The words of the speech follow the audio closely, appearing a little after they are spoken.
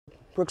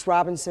Brooks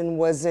Robinson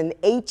was an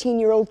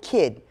 18-year-old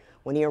kid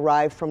when he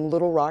arrived from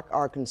Little Rock,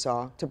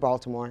 Arkansas to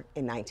Baltimore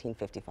in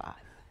 1955.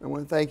 I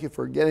want to thank you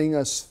for getting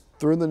us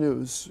through the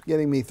news,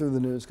 getting me through the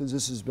news, because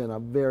this has been a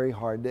very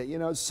hard day. You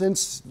know,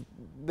 since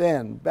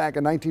then, back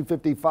in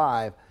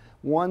 1955,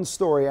 one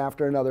story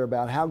after another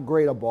about how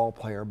great a ball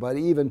player, but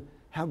even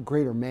how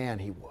great a man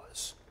he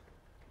was.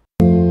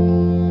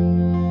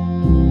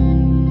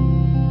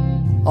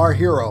 Our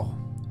hero,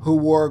 who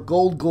wore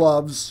gold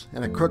gloves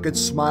and a crooked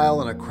smile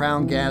and a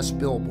Crown Gas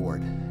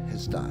billboard,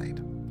 has died.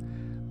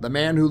 The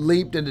man who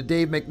leaped into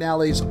Dave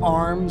McNally's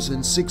arms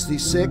in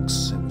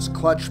 '66 and was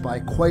clutched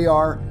by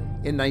Cuellar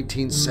in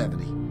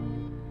 1970.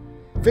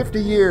 50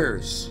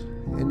 years,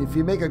 and if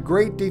you make a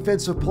great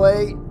defensive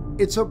play,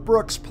 it's a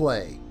Brooks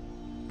play,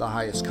 the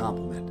highest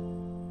compliment.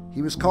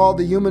 He was called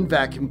the human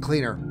vacuum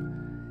cleaner,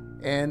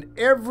 and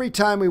every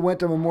time we went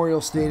to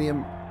Memorial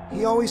Stadium,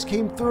 he always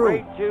came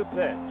through. 3-2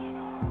 pitch.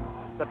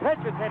 The pitch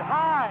is hit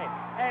high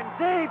and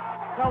deep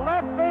to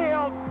left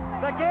field.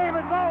 The game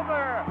is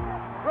over.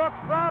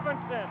 Brooks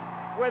Robinson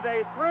with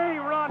a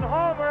 3-run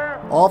homer.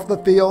 Off the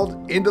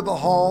field, into the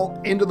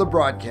hall, into the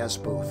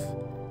broadcast booth.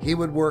 He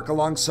would work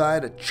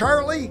alongside a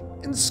Charlie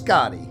and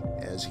Scotty,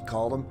 as he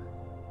called them.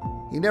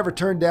 He never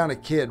turned down a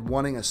kid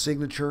wanting a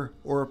signature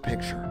or a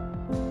picture.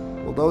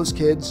 Well, those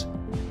kids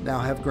now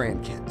have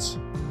grandkids,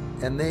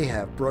 and they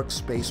have Brooks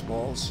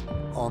baseballs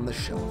on the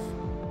shelf.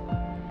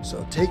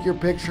 So take your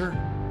picture,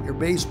 your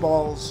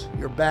baseballs,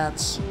 your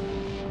bats,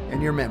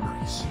 and your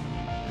memories.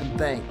 And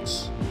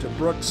thanks to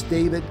Brooks,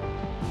 David,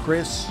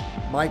 Chris,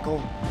 Michael,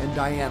 and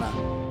Diana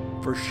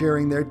for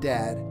sharing their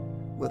dad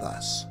with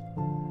us.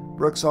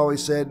 Brooks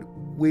always said,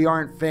 "We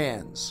aren't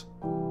fans,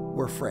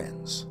 we're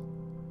friends."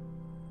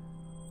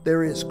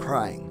 There is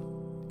crying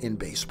in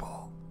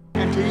baseball.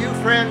 And to you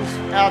friends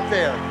out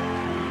there,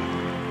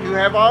 you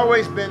have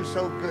always been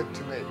so good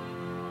to me.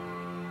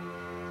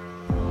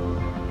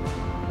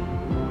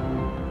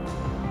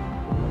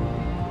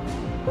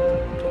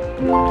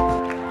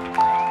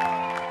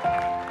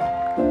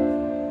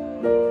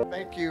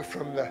 Thank you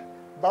from the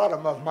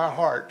bottom of my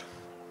heart.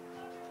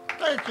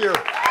 Thank you.